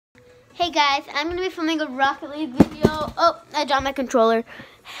Hey guys, I'm going to be filming a Rocket League video. Oh, I dropped my controller.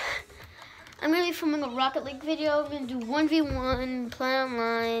 I'm going to be filming a Rocket League video. I'm going to do 1v1, play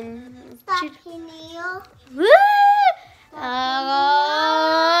online. Stop, Neil. Woo!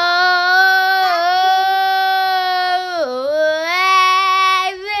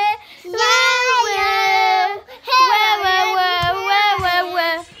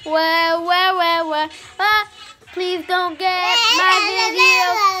 Please don't get my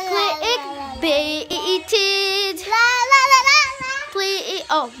video clickbaited. Please.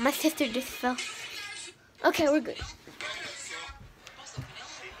 Oh, my sister just fell. Okay, we're good.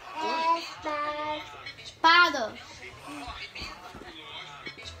 Para.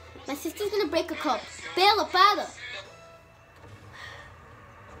 My sister's gonna break a cup. Bella, para.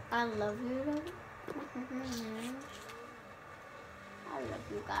 I love you. I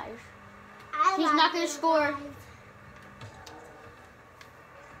love you guys. He's not gonna score.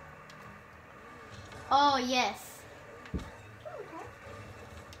 Oh, yes.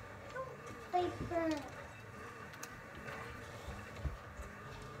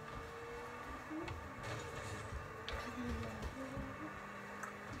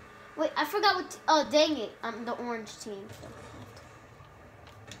 Wait, I forgot what. Oh, dang it. I'm the orange team. So.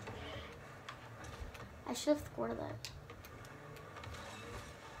 I should have scored that.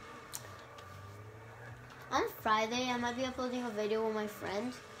 On Friday, I might be uploading a video with my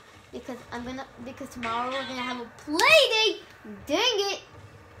friend because tomorrow we're gonna have a play date. Dang it!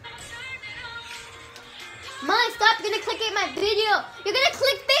 Mom, stop! You're gonna clickbait my video. You're gonna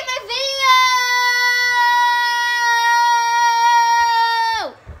clickbait my video.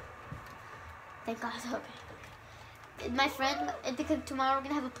 Thank God. Okay. My friend, because tomorrow we're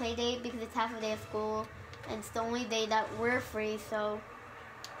gonna have a play date because it's half a day of school and it's the only day that we're free. So.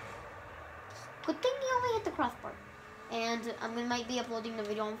 Good thing you only hit the crossbar. And might be uploading the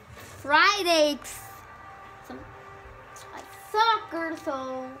video on Friday. Like soccer,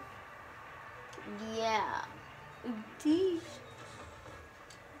 so yeah. Indeed.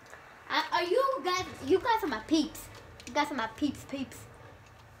 Are you guys are my peeps. You guys are my peeps.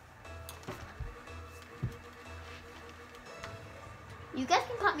 You guys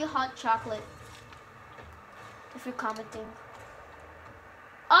can call me hot chocolate if you're commenting.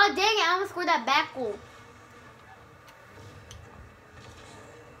 Oh, dang it, I almost scored that back goal.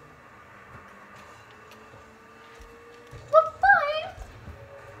 What fine?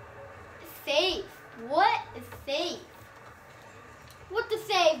 Save. What is save? What to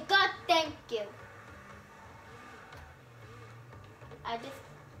save? God, thank you.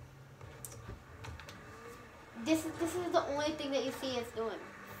 This is the only thing that you see us doing.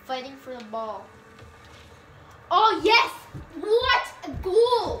 Fighting for the ball. Oh, yes! What a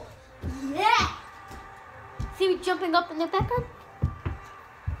goal! Yeah! See me jumping up in the background?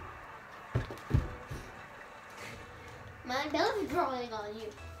 My belly's growing on you.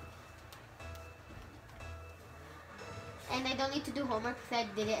 And I don't need to do homework because I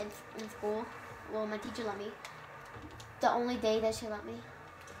did it in school. Well, my teacher let me. The only day that she let me.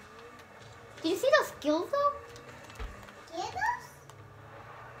 Did you see those skills though? Skills?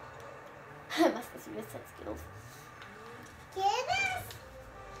 I must have missed that skills. Skills?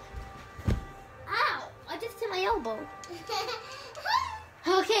 Ow! I just hit my elbow.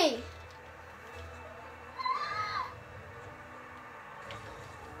 Okay.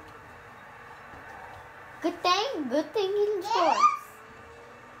 Good thing he didn't score.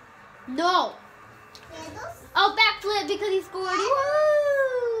 No. Skills? Oh, backflip because he scored.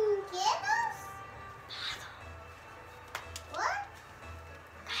 Woo! Skills? What?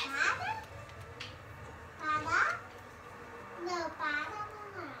 Pada? No, pada.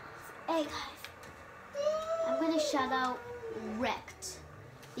 Hey guys, I'm gonna shout out Wrecked.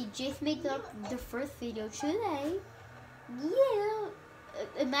 They just made the first video today. Yeah,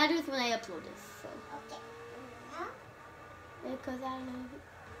 it matters when I upload this. So. Okay. Because I love it.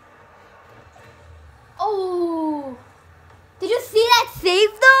 Oh! Did you see that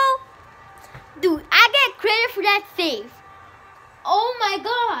save though? Dude, I get credit for that save. Oh my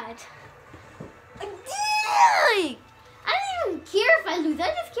god. Dang! I don't even care if I lose. I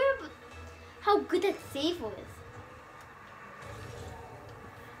just care about how good that save was.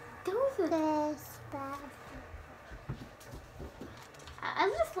 I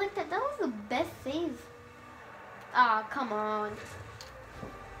just like that. That was the best save. Ah, oh, come on.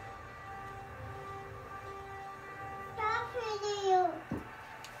 Stop video.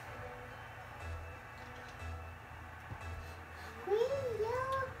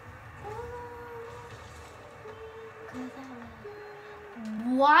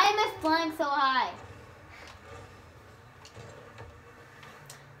 Why am I flying so high?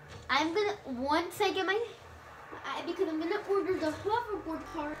 I'm gonna, once I get because I'm gonna order the hoverboard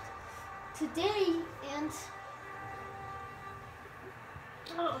part today, and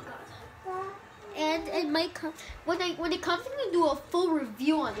oh god, and it might come when it comes. I'm gonna do a full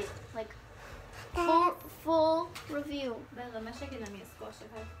review on it, like full review. Bella, mexe aqui nas minhas costas,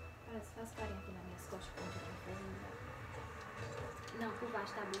 vai. Faz carinho aqui nas minhas costas quando tu tá fazendo. Não, por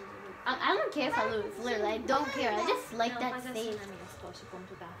baixo da blusa. I don't care if I lose. Literally, I don't care. I just like Não, that faz assim stage. nas minhas costas como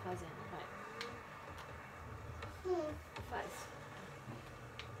tu tava fazendo, vai. Faz.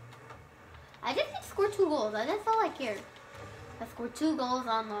 I just need to score 2 goals. That's all I care. I scored 2 goals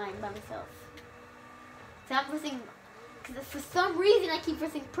online by myself. So I'm pressing, because for some reason I keep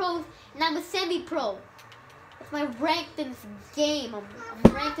pressing pros, and I'm a semi-pro. That's my rank in this game. I'm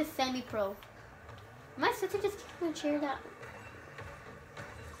ranked as semi-pro. My sister just keeps my chair down.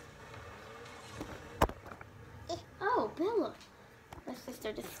 Oh, Bella. My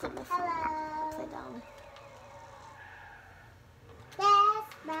sister just put my phone upside down.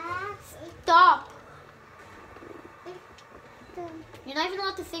 Stop! You're not even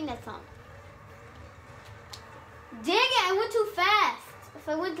allowed to sing that song. Dang it, I went too fast. If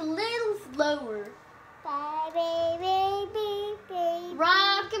I went a little slower.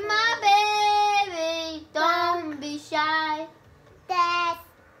 Rockin' my baby, don't be shy.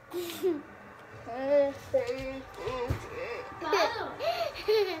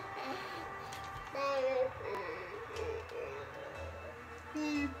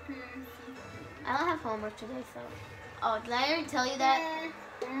 I don't have homework today, so. Oh, did I already tell you that?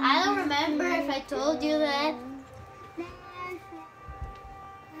 I don't remember if I told you that.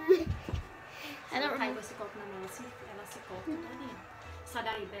 I don't Cai remember. esse copo na mão assim, ela se corta todinha. Sai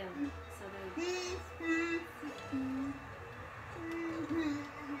daí, Bella. Sai daí.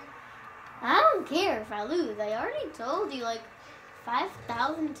 I don't care if I lose. I already told you like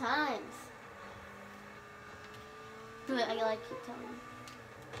 5,000 times. But I like keep telling you.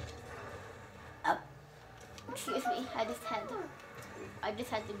 Oh, excuse me. I just had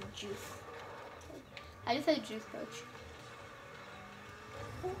the juice. I just had a juice pouch.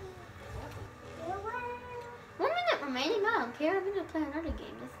 1 minute remaining. I don't care. I'm gonna play another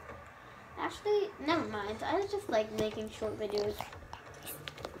game. Actually, never mind. I was just like making short videos.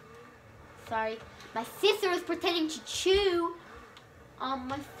 Sorry. My sister was pretending to chew on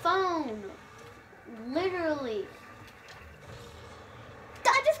my phone. Literally.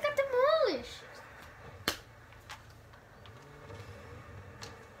 I just got demolished.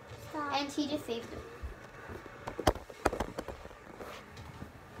 Stop. And he just saved it.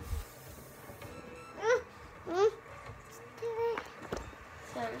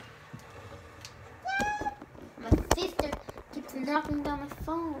 Sorry. My sister keeps knocking down my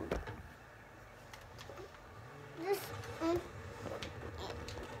phone.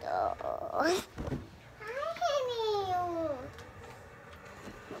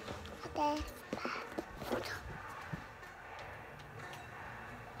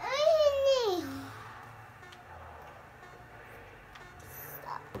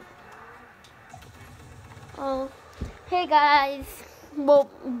 Oh, hey guys. Well,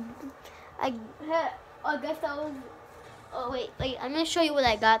 I guess that was. Oh wait, I'm gonna show you what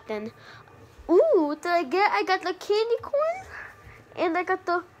I got then. Ooh, what did I get? I got the candy corn, and I got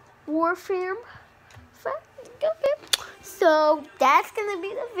the Warframe. Okay, so that's gonna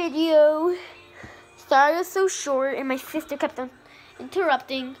be the video. Sorry it was so short, and my sister kept on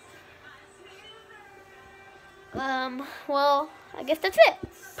interrupting. Well, I guess that's it.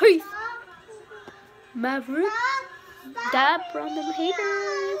 Peace. Maverick. Dab from the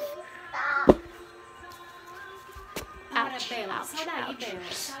haters. Bora, Ouch, Bella. ouch, Sai daí, ouch.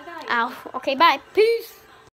 Bella. Sai daí. Ow. Okay, bye. Peace.